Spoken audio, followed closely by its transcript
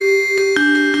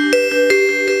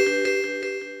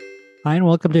Hi, and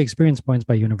welcome to Experience Points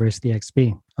by University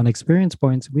XP. On Experience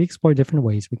Points, we explore different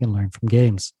ways we can learn from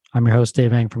games. I'm your host,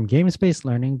 Dave Hang from Games Based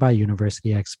Learning by University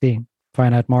XP.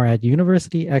 Find out more at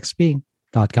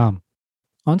universityxp.com.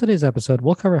 On today's episode,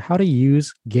 we'll cover how to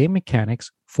use game mechanics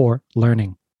for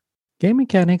learning. Game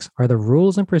mechanics are the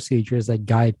rules and procedures that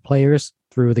guide players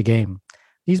through the game.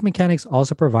 These mechanics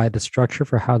also provide the structure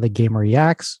for how the game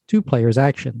reacts to players'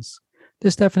 actions.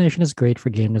 This definition is great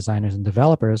for game designers and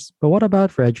developers, but what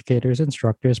about for educators,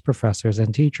 instructors, professors,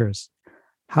 and teachers?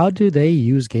 How do they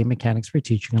use game mechanics for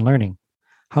teaching and learning?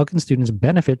 How can students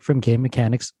benefit from game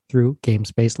mechanics through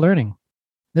games-based learning?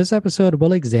 This episode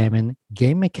will examine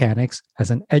game mechanics as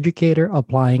an educator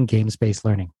applying games-based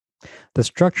learning, the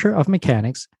structure of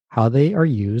mechanics, how they are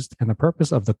used, and the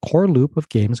purpose of the core loop of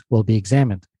games will be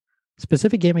examined.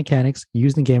 Specific game mechanics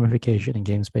used in gamification and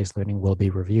games-based learning will be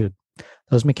reviewed.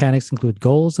 Those mechanics include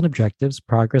goals and objectives,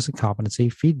 progress and competency,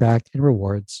 feedback, and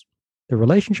rewards. The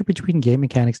relationship between game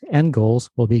mechanics and goals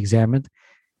will be examined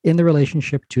in the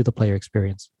relationship to the player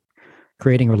experience.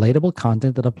 Creating relatable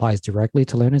content that applies directly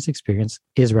to learners' experience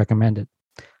is recommended.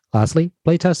 Lastly,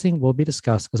 playtesting will be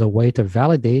discussed as a way to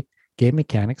validate game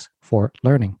mechanics for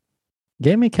learning.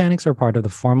 Game mechanics are part of the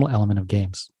formal element of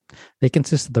games. They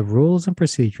consist of the rules and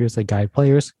procedures that guide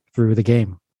players through the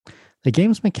game. The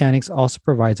game's mechanics also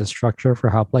provides a structure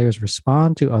for how players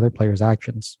respond to other players'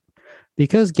 actions.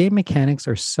 Because game mechanics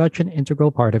are such an integral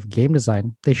part of game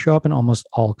design, they show up in almost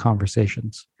all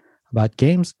conversations about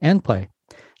games and play.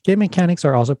 Game mechanics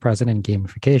are also present in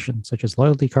gamification, such as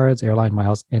loyalty cards, airline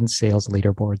miles, and sales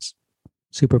leaderboards.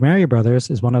 Super Mario Bros.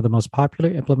 Is one of the most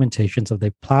popular implementations of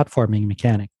the platforming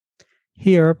mechanic.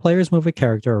 Here, players move a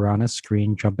character around a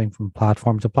screen, jumping from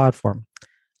platform to platform.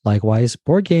 Likewise,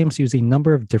 board games use a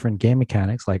number of different game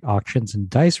mechanics like auctions and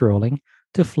dice rolling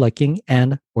to flicking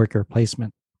and worker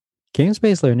placement.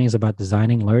 Games-based learning is about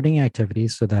designing learning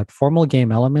activities so that formal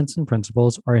game elements and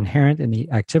principles are inherent in the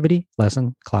activity,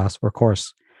 lesson, class, or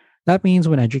course. That means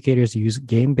when educators use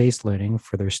game-based learning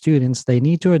for their students, they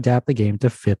need to adapt the game to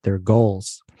fit their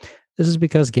goals. This is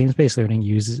because games-based learning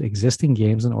uses existing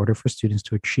games in order for students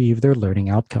to achieve their learning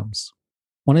outcomes.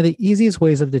 One of the easiest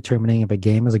ways of determining if a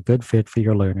game is a good fit for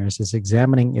your learners is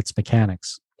examining its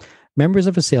mechanics. Members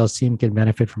of a sales team can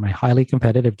benefit from a highly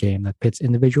competitive game that pits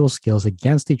individual skills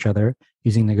against each other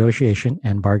using negotiation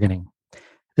and bargaining.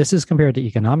 This is compared to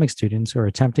economics students who are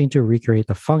attempting to recreate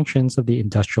the functions of the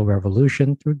Industrial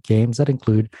Revolution through games that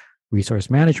include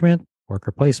resource management,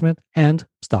 worker placement, and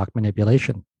stock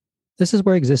manipulation. This is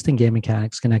where existing game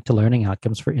mechanics connect to learning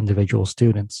outcomes for individual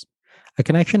students. A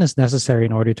connection is necessary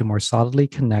in order to more solidly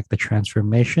connect the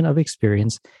transformation of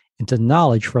experience into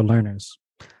knowledge for learners.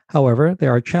 However,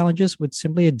 there are challenges with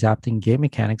simply adapting game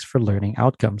mechanics for learning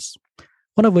outcomes,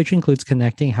 one of which includes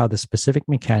connecting how the specific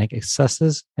mechanic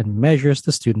assesses and measures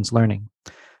the student's learning.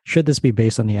 Should this be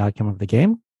based on the outcome of the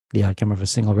game, the outcome of a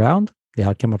single round, the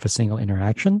outcome of a single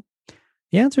interaction?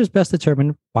 The answer is best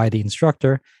determined by the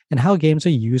instructor and how games are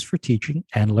used for teaching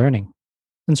and learning.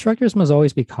 Instructors must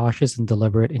always be cautious and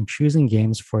deliberate in choosing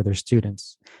games for their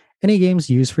students. Any games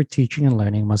used for teaching and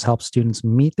learning must help students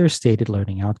meet their stated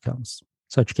learning outcomes.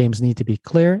 Such games need to be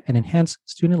clear and enhance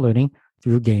student learning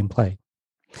through gameplay.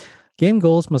 Game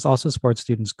goals must also support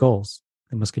students' goals.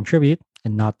 They must contribute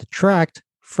and not detract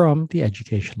from the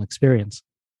educational experience.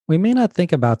 We may not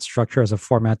think about structure as a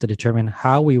format to determine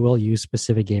how we will use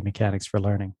specific game mechanics for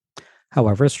learning.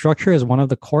 However, structure is one of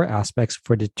the core aspects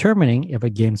for determining if a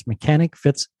game's mechanic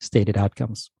fits stated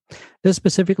outcomes. This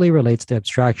specifically relates to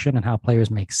abstraction and how players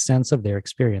make sense of their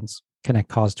experience, connect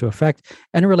cause to effect,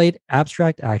 and relate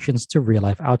abstract actions to real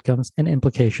life outcomes and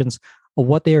implications of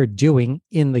what they are doing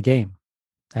in the game.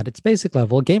 At its basic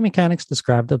level, game mechanics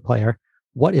describe to the player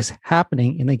what is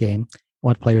happening in the game,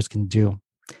 what players can do.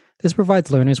 This provides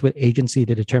learners with agency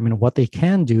to determine what they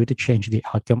can do to change the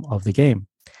outcome of the game.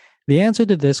 The answer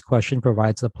to this question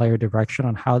provides the player direction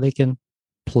on how they can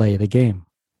play the game.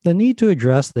 The need to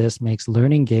address this makes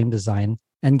learning game design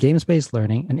and games-based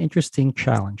learning an interesting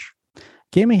challenge.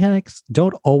 Game mechanics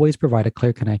don't always provide a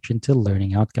clear connection to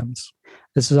learning outcomes.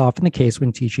 This is often the case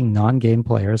when teaching non-game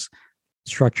players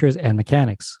structures and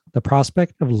mechanics. The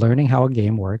prospect of learning how a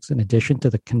game works, in addition to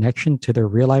the connection to their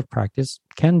real-life practice,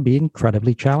 can be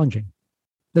incredibly challenging.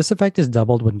 This effect is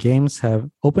doubled when games have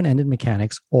open-ended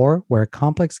mechanics or where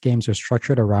complex games are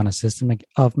structured around a system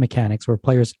of mechanics where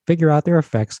players figure out their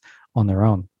effects on their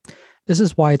own. This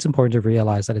is why it's important to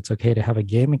realize that it's okay to have a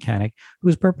game mechanic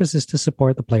whose purpose is to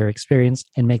support the player experience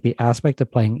and make the aspect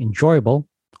of playing enjoyable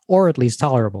or at least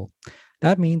tolerable.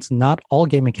 That means not all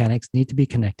game mechanics need to be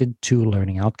connected to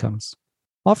learning outcomes.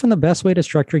 Often, the best way to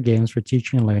structure games for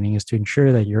teaching and learning is to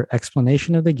ensure that your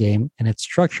explanation of the game and its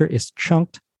structure is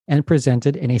chunked and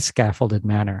presented in a scaffolded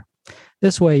manner.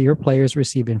 This way, your players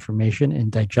receive information in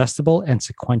digestible and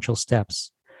sequential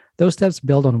steps. Those steps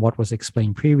build on what was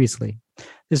explained previously.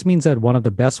 This means that one of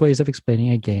the best ways of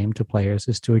explaining a game to players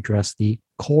is to address the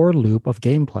core loop of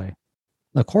gameplay.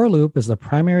 The core loop is the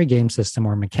primary game system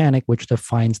or mechanic which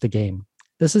defines the game.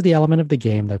 This is the element of the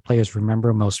game that players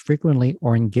remember most frequently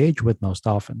or engage with most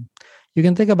often. You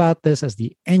can think about this as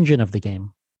the engine of the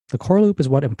game. The core loop is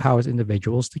what empowers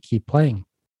individuals to keep playing.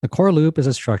 The core loop is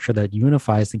a structure that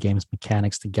unifies the game's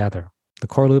mechanics together. The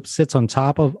core loop sits on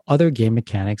top of other game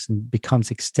mechanics and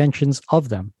becomes extensions of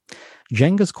them.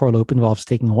 Jenga's core loop involves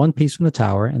taking one piece from the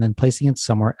tower and then placing it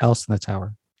somewhere else in the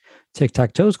tower.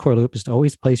 Tic-tac-toe's core loop is to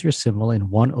always place your symbol in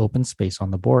one open space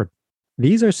on the board.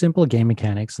 These are simple game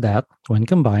mechanics that, when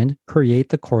combined, create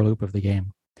the core loop of the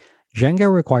game.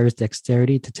 Jenga requires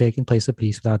dexterity to take and place a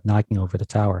piece without knocking over the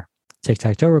tower.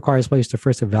 Tic-tac-toe requires players to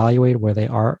first evaluate where they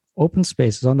are open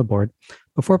spaces on the board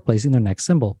before placing their next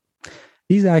symbol.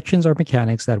 These actions are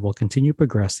mechanics that will continue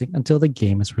progressing until the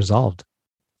game is resolved.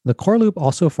 The core loop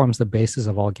also forms the basis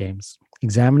of all games.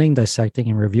 Examining, dissecting,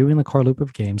 and reviewing the core loop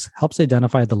of games helps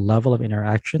identify the level of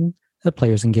interaction that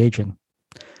players engage in.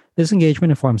 This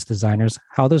engagement informs designers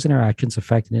how those interactions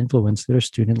affect and influence their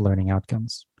student learning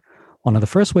outcomes. One of the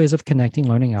first ways of connecting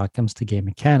learning outcomes to game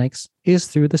mechanics is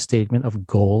through the statement of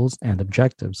goals and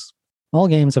objectives. All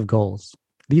games have goals.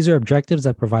 These are objectives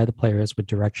that provide the players with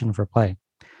direction for play.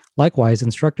 Likewise,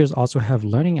 instructors also have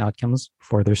learning outcomes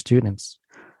for their students.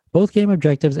 Both game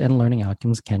objectives and learning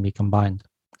outcomes can be combined.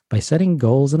 By setting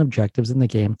goals and objectives in the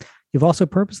game, you've also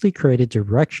purposely created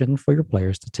direction for your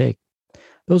players to take.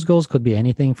 Those goals could be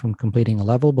anything from completing a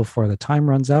level before the time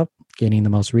runs out, gaining the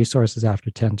most resources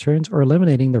after 10 turns, or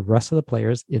eliminating the rest of the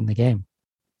players in the game.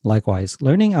 Likewise,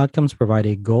 learning outcomes provide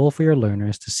a goal for your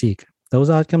learners to seek. Those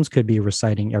outcomes could be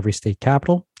reciting every state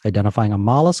capital, identifying a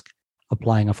mollusk,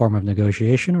 applying a form of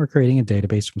negotiation, or creating a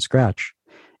database from scratch.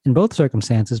 In both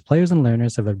circumstances, players and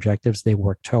learners have objectives they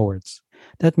work towards.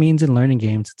 That means in learning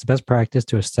games, it's best practice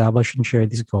to establish and share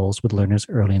these goals with learners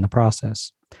early in the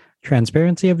process.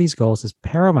 Transparency of these goals is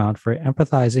paramount for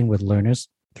empathizing with learners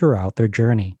throughout their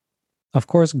journey. Of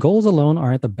course, goals alone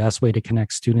aren't the best way to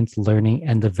connect students' learning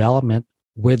and development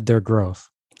with their growth.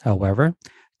 However,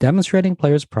 demonstrating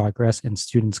players' progress and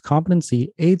students'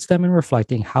 competency aids them in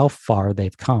reflecting how far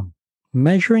they've come.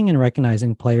 Measuring and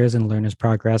recognizing players' and learners'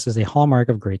 progress is a hallmark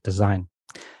of great design.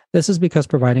 This is because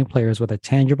providing players with a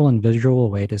tangible and visual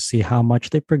way to see how much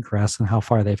they progress and how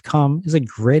far they've come is a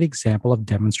great example of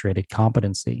demonstrated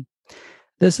competency.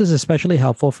 This is especially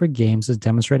helpful for games as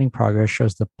demonstrating progress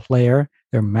shows the player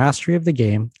their mastery of the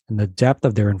game and the depth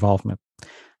of their involvement.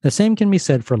 The same can be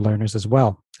said for learners as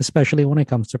well, especially when it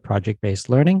comes to project-based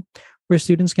learning, where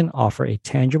students can offer a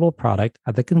tangible product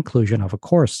at the conclusion of a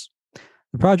course.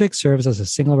 The project serves as a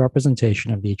single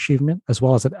representation of the achievement as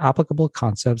well as the applicable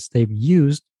concepts they've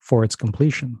used for its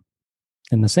completion.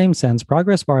 In the same sense,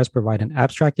 progress bars provide an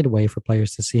abstracted way for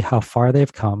players to see how far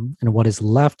they've come and what is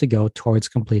left to go towards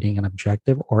completing an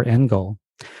objective or end goal.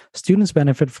 Students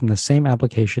benefit from the same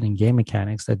application in game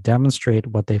mechanics that demonstrate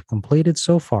what they've completed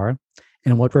so far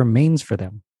and what remains for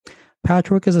them.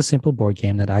 Patchwork is a simple board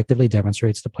game that actively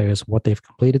demonstrates to players what they've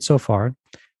completed so far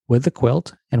with the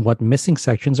quilt and what missing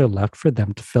sections are left for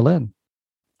them to fill in.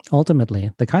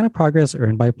 Ultimately, the kind of progress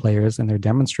earned by players and their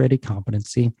demonstrated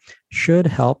competency should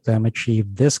help them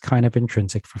achieve this kind of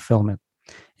intrinsic fulfillment.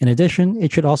 In addition,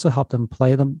 it should also help them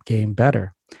play the game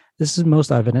better. This is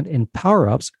most evident in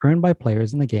power-ups earned by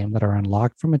players in the game that are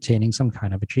unlocked from attaining some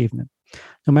kind of achievement.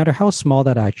 No matter how small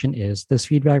that action is, this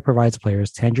feedback provides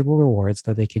players tangible rewards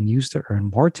that they can use to earn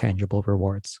more tangible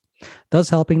rewards, thus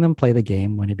helping them play the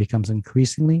game when it becomes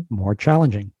increasingly more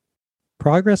challenging.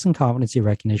 Progress and competency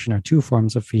recognition are two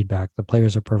forms of feedback that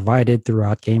players are provided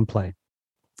throughout gameplay.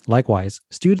 Likewise,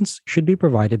 students should be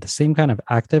provided the same kind of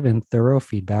active and thorough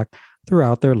feedback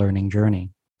throughout their learning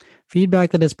journey. Feedback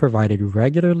that is provided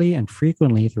regularly and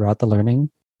frequently throughout the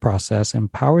learning process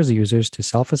empowers users to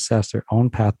self-assess their own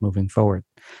path moving forward.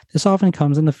 This often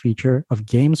comes in the feature of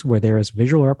games where there is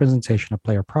visual representation of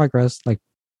player progress, like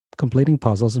completing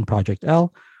puzzles in Project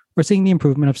L, or seeing the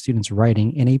improvement of students'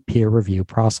 writing in a peer review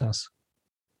process.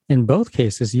 In both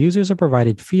cases, users are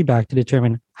provided feedback to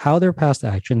determine how their past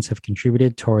actions have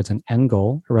contributed towards an end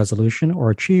goal, a resolution, or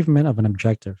achievement of an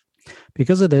objective.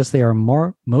 Because of this, they are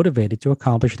more motivated to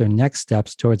accomplish their next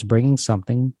steps towards bringing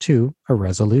something to a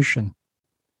resolution.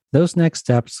 Those next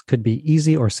steps could be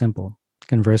easy or simple.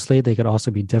 Conversely, they could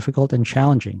also be difficult and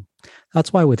challenging.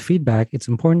 That's why with feedback, it's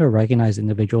important to recognize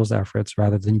individuals' efforts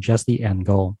rather than just the end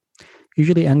goal.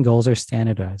 Usually, end goals are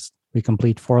standardized. We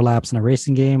complete 4 laps in a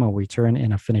racing game or we turn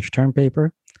in a finished term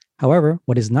paper. However,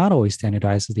 what is not always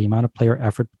standardized is the amount of player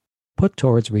effort put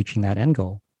towards reaching that end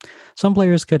goal. Some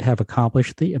players could have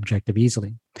accomplished the objective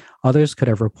easily. Others could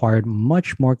have required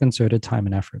much more concerted time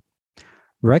and effort.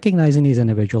 Recognizing these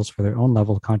individuals for their own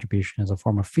level of contribution is a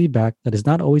form of feedback that is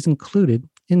not always included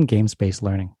in games-based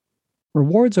learning.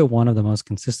 Rewards are one of the most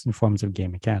consistent forms of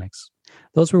game mechanics.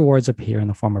 Those rewards appear in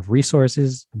the form of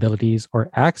resources, abilities, or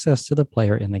access to the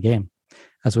player in the game.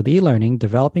 As with e-learning,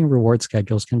 developing reward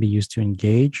schedules can be used to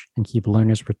engage and keep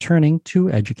learners returning to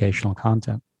educational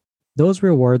content. Those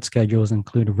reward schedules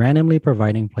include randomly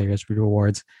providing players with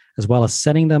rewards, as well as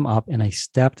setting them up in a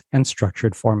stepped and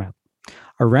structured format.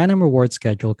 A random reward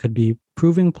schedule could be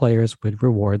proving players with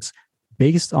rewards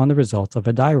based on the results of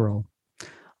a die roll.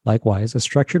 Likewise, a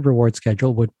structured reward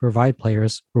schedule would provide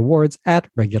players rewards at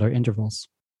regular intervals.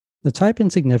 The type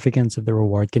and significance of the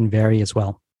reward can vary as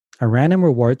well. A random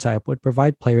reward type would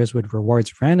provide players with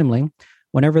rewards randomly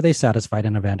whenever they satisfied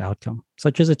an event outcome,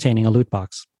 such as attaining a loot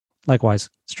box. Likewise,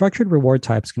 structured reward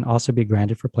types can also be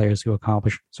granted for players who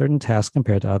accomplish certain tasks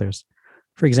compared to others.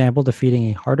 For example, defeating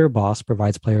a harder boss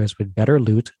provides players with better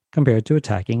loot compared to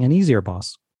attacking an easier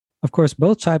boss. Of course,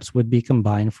 both types would be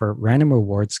combined for a random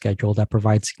reward schedule that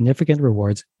provides significant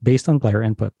rewards based on player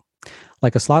input,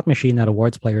 like a slot machine that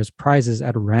awards players prizes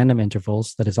at random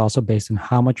intervals that is also based on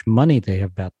how much money they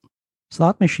have bet.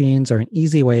 Slot machines are an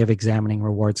easy way of examining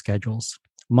reward schedules.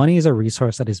 Money is a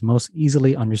resource that is most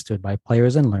easily understood by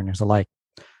players and learners alike.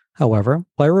 However,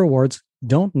 player rewards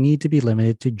don't need to be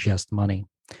limited to just money.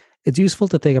 It's useful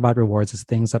to think about rewards as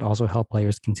things that also help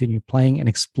players continue playing and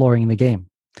exploring the game.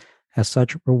 As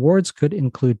such, rewards could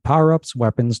include power-ups,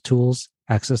 weapons, tools,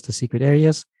 access to secret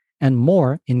areas, and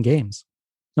more in games.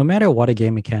 No matter what a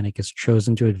game mechanic is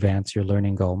chosen to advance your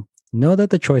learning goal, know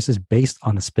that the choice is based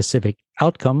on the specific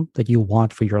outcome that you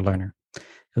want for your learner.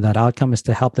 If that outcome is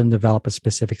to help them develop a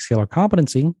specific skill or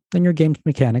competency, then your game's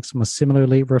mechanics must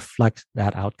similarly reflect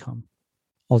that outcome.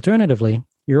 Alternatively,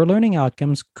 your learning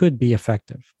outcomes could be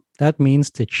effective. That means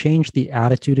to change the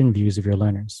attitude and views of your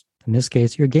learners. In this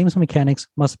case, your game's mechanics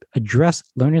must address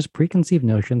learners' preconceived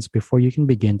notions before you can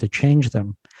begin to change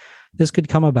them. This could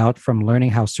come about from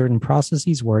learning how certain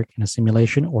processes work in a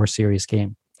simulation or serious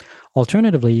game.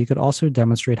 Alternatively, you could also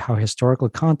demonstrate how historical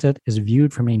content is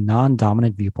viewed from a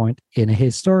non-dominant viewpoint in a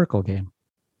historical game.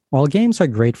 While games are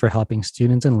great for helping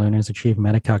students and learners achieve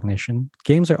metacognition,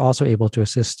 games are also able to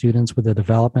assist students with the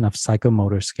development of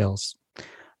psychomotor skills.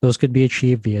 Those could be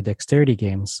achieved via dexterity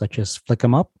games such as Flick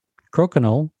 'em Up,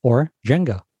 Crokinole, or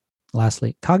Jenga.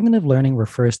 Lastly, cognitive learning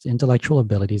refers to intellectual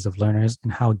abilities of learners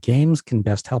and how games can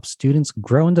best help students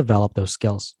grow and develop those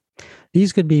skills.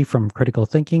 These could be from critical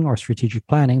thinking or strategic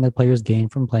planning that players gain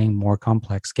from playing more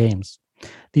complex games.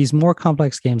 These more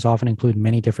complex games often include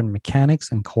many different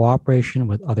mechanics and cooperation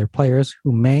with other players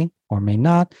who may or may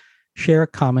not share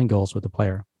common goals with the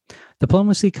player.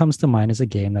 Diplomacy comes to mind as a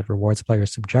game that rewards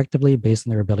players subjectively based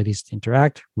on their abilities to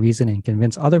interact, reason, and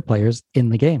convince other players in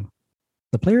the game.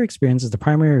 The player experience is the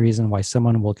primary reason why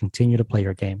someone will continue to play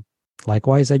your game.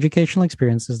 Likewise, educational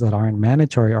experiences that aren't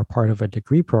mandatory or part of a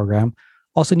degree program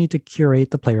also need to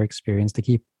curate the player experience to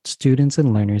keep students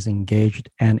and learners engaged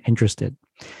and interested.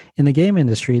 In the game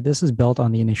industry, this is built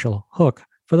on the initial hook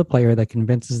for the player that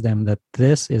convinces them that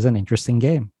this is an interesting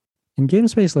game. In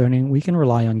games-based learning, we can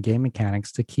rely on game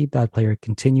mechanics to keep that player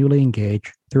continually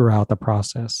engaged throughout the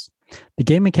process. The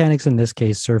game mechanics in this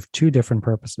case serve two different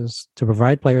purposes: to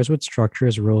provide players with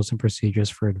structures, rules, and procedures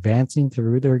for advancing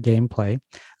through their gameplay,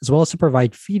 as well as to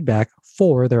provide feedback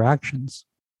for their actions.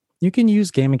 You can use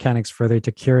game mechanics further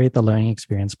to curate the learning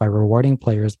experience by rewarding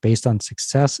players based on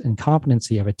success and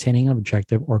competency of attaining an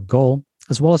objective or goal,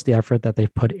 as well as the effort that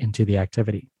they've put into the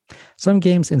activity. Some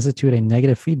games institute a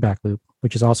negative feedback loop,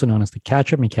 which is also known as the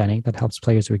catch-up mechanic that helps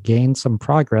players regain some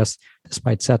progress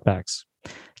despite setbacks.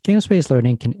 Games-based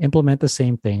learning can implement the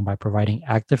same thing by providing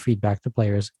active feedback to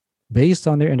players based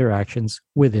on their interactions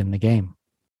within the game.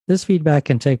 This feedback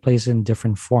can take place in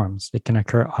different forms. It can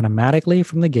occur automatically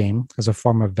from the game as a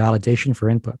form of validation for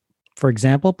input. For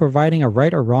example, providing a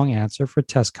right or wrong answer for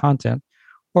test content,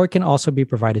 or it can also be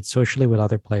provided socially with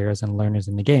other players and learners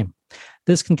in the game.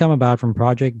 This can come about from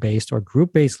project-based or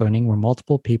group-based learning where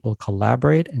multiple people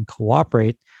collaborate and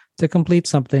cooperate to complete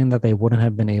something that they wouldn't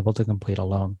have been able to complete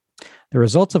alone. The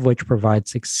results of which provide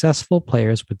successful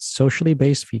players with socially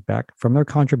based feedback from their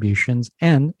contributions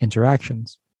and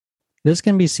interactions. This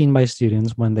can be seen by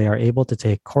students when they are able to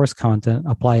take course content,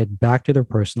 apply it back to their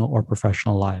personal or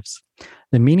professional lives.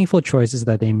 The meaningful choices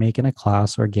that they make in a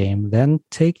class or game then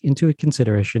take into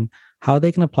consideration how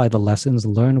they can apply the lessons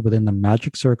learned within the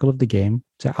magic circle of the game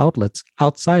to outlets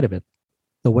outside of it.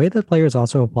 The way that players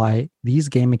also apply these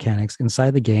game mechanics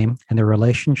inside the game and their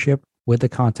relationship with the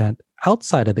content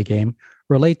outside of the game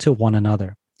relate to one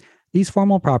another. These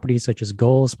formal properties, such as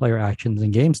goals, player actions,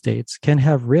 and game states, can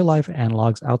have real life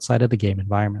analogs outside of the game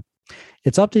environment.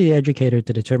 It's up to the educator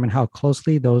to determine how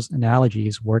closely those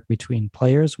analogies work between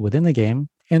players within the game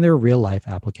and their real life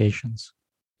applications.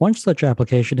 One such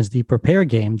application is the Prepare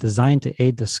game, designed to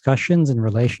aid discussions and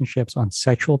relationships on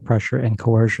sexual pressure and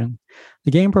coercion.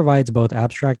 The game provides both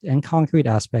abstract and concrete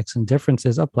aspects and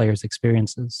differences of players'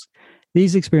 experiences.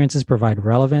 These experiences provide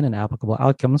relevant and applicable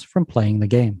outcomes from playing the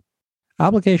game.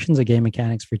 Applications of game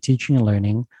mechanics for teaching and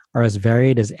learning are as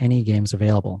varied as any games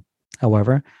available.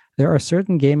 However, there are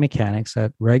certain game mechanics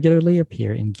that regularly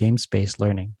appear in game-based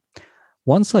learning.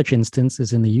 One such instance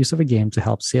is in the use of a game to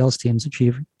help sales teams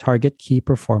achieve target key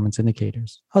performance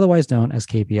indicators, otherwise known as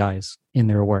KPIs, in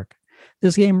their work.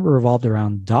 This game revolved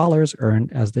around dollars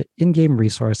earned as the in-game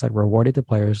resource that rewarded the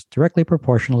players directly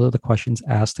proportional to the questions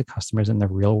asked to customers in the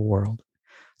real world.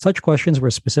 Such questions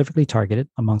were specifically targeted,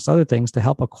 amongst other things, to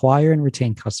help acquire and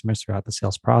retain customers throughout the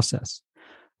sales process.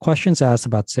 Questions asked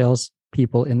about sales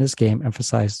people in this game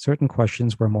emphasized certain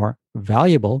questions were more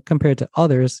valuable compared to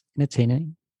others in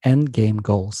attaining end game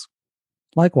goals.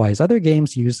 Likewise, other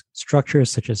games use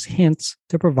structures such as hints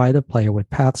to provide the player with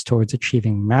paths towards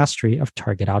achieving mastery of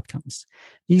target outcomes.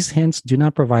 These hints do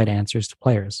not provide answers to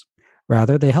players.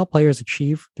 Rather, they help players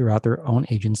achieve throughout their own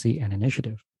agency and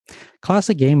initiative.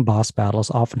 Classic game boss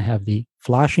battles often have the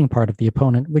flashing part of the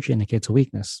opponent, which indicates a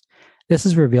weakness. This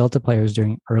is revealed to players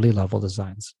during early level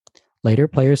designs. Later,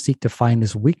 players seek to find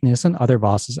this weakness in other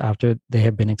bosses after they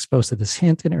have been exposed to this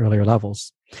hint in earlier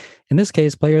levels. In this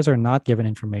case, players are not given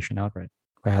information outright.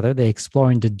 Rather, they explore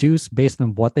and deduce based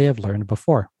on what they have learned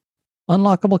before.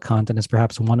 Unlockable content is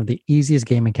perhaps one of the easiest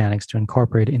game mechanics to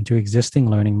incorporate into existing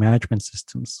learning management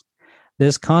systems.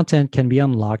 This content can be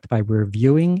unlocked by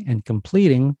reviewing and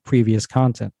completing previous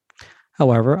content.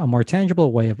 However, a more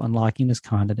tangible way of unlocking this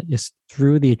content is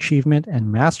through the achievement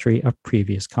and mastery of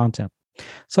previous content.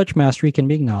 Such mastery can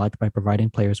be acknowledged by providing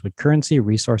players with currency,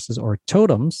 resources, or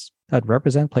totems that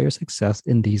represent player success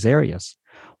in these areas.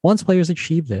 Once players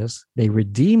achieve this, they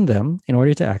redeem them in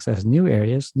order to access new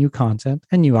areas, new content,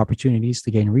 and new opportunities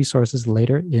to gain resources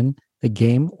later in the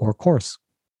game or course.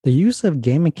 The use of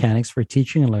game mechanics for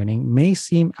teaching and learning may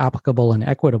seem applicable and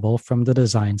equitable from the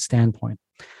design standpoint.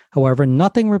 However,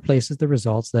 nothing replaces the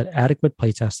results that adequate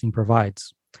playtesting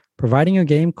provides. Providing your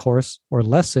game, course, or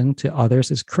lesson to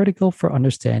others is critical for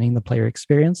understanding the player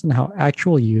experience and how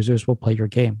actual users will play your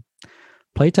game.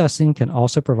 Playtesting can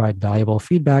also provide valuable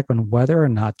feedback on whether or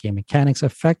not game mechanics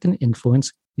affect and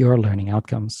influence your learning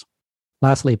outcomes.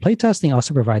 Lastly, playtesting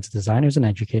also provides designers and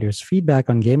educators feedback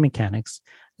on game mechanics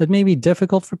that may be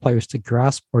difficult for players to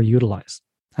grasp or utilize.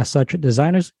 As such,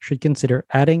 designers should consider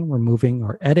adding, removing,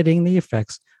 or editing the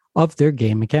effects of their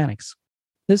game mechanics.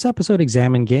 This episode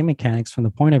examined game mechanics from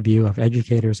the point of view of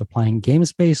educators applying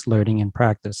games-based learning in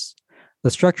practice.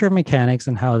 The structure of mechanics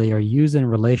and how they are used in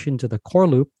relation to the core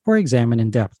loop were examined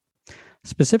in depth.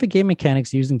 Specific game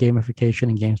mechanics used in gamification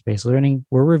and games-based learning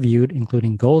were reviewed,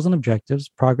 including goals and objectives,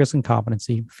 progress and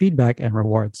competency, feedback, and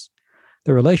rewards.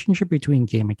 The relationship between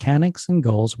game mechanics and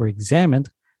goals were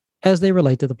examined as they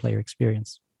relate to the player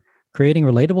experience. Creating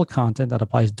relatable content that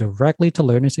applies directly to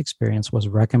learners' experience was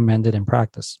recommended in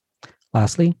practice.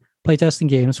 Lastly, playtesting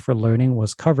games for learning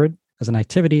was covered as an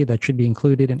activity that should be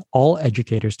included in all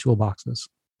educators' toolboxes.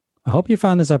 I hope you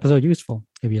found this episode useful.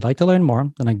 If you'd like to learn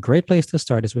more, then a great place to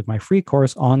start is with my free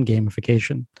course on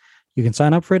gamification. You can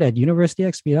sign up for it at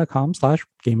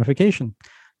universityxp.com/gamification.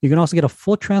 You can also get a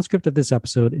full transcript of this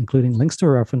episode, including links to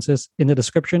references in the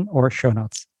description or show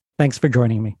notes. Thanks for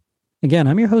joining me. Again,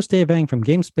 I'm your host, Dave Ang from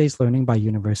Games-Based Learning by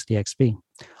University XP.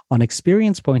 On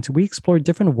Experience Points, we explore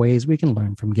different ways we can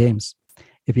learn from games.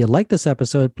 If you like this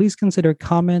episode, please consider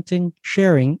commenting,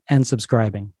 sharing, and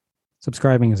subscribing.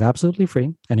 Subscribing is absolutely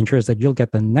free and ensures that you'll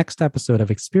get the next episode of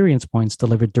Experience Points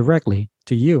delivered directly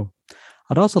to you.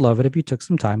 I'd also love it if you took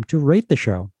some time to rate the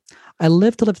show. I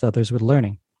live to lift others with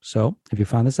learning. So if you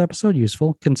found this episode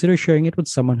useful, consider sharing it with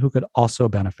someone who could also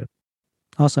benefit.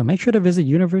 Also, make sure to visit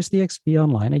University XP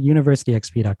online at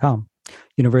universityxp.com.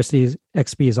 University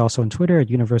XP is also on Twitter at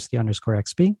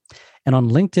university_XP and on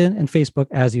LinkedIn and Facebook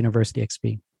as University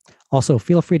XP. Also,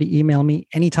 feel free to email me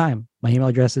anytime. My email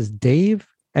address is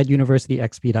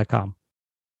dave@universityxp.com.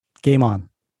 Game on.